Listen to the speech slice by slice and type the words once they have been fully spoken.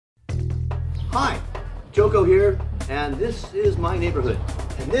Hi, Joko here, and this is my neighborhood.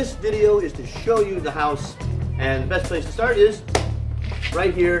 And this video is to show you the house, and the best place to start is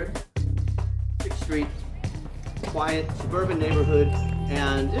right here, 6th Street, quiet suburban neighborhood,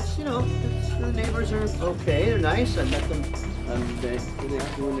 and it's, you know, the neighbors are okay, they're nice. I met them, they're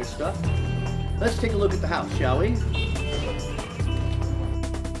doing their stuff. Let's take a look at the house, shall we?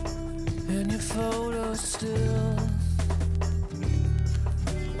 And your photo still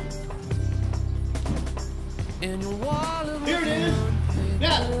in your wall. Here it is.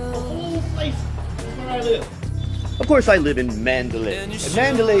 Yeah, the whole place is where I live. Of course, I live in Mandalay. And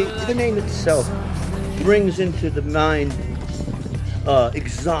Mandalay, the name itself, brings into the mind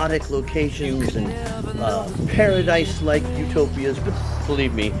exotic locations and paradise-like utopias. But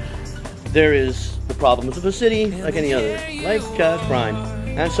believe me, there is the problems of a city like any other, like crime.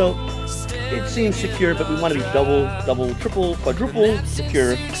 And so it seems secure, but we want to be double, triple, quadruple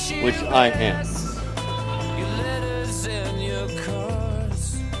secure, which I am.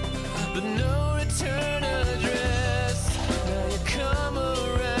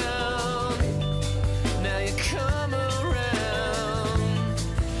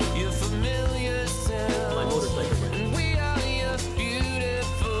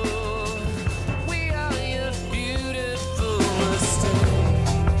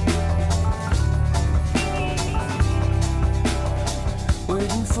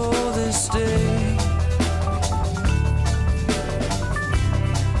 For this day.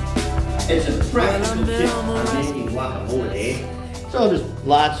 It's a practical tip on making guacamole. So there's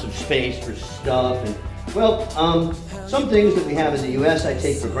lots of space for stuff, and well, some things that we have in the U.S. I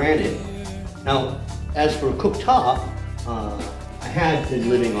take for granted. Now, as for a cooktop, I had been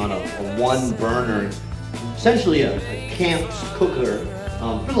living on a one burner, essentially a camp's cooker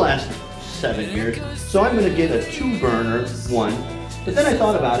for the last 7 years. So I'm going to get a 2-burner one. But then I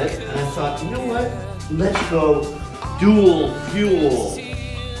thought about it, and I thought, you know what? Let's go dual fuel,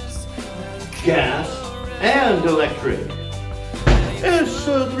 gas and electric. It's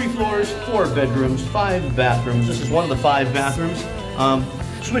 3 floors, 4 bedrooms, 5 bathrooms. This is one of the 5 bathrooms.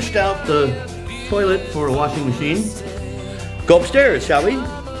 Switched out the toilet for a washing machine. Go upstairs, shall we?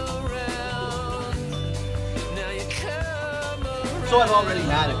 So I've already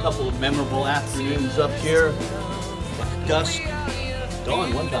had a couple of memorable afternoons up here. Dusk.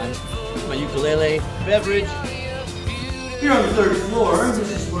 Dawn one time. My ukulele, beverage. Here on the 3rd floor, this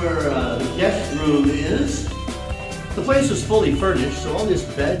is where the guest room is. The place is fully furnished, so all this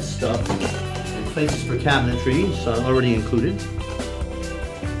bed stuff and places for cabinetry is already included.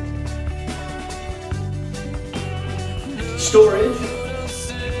 Storage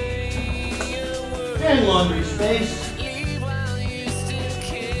and laundry space.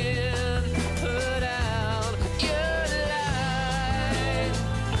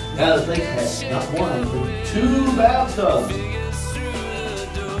 Now the place has not 1, but 2 bathtubs.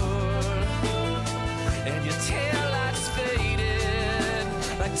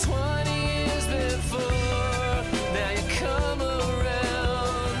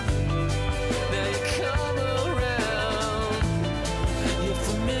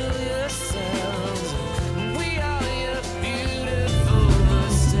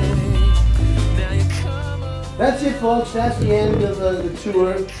 That's it, folks. That's the end of the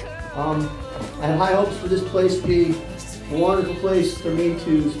tour. I have high hopes for this place to be a wonderful place for me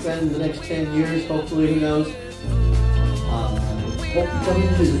to spend the next 10 years, hopefully, who knows. Hope you come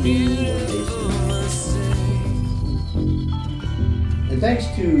and visit me one day soon. And thanks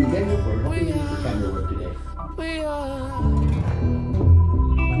to Daniel for helping me.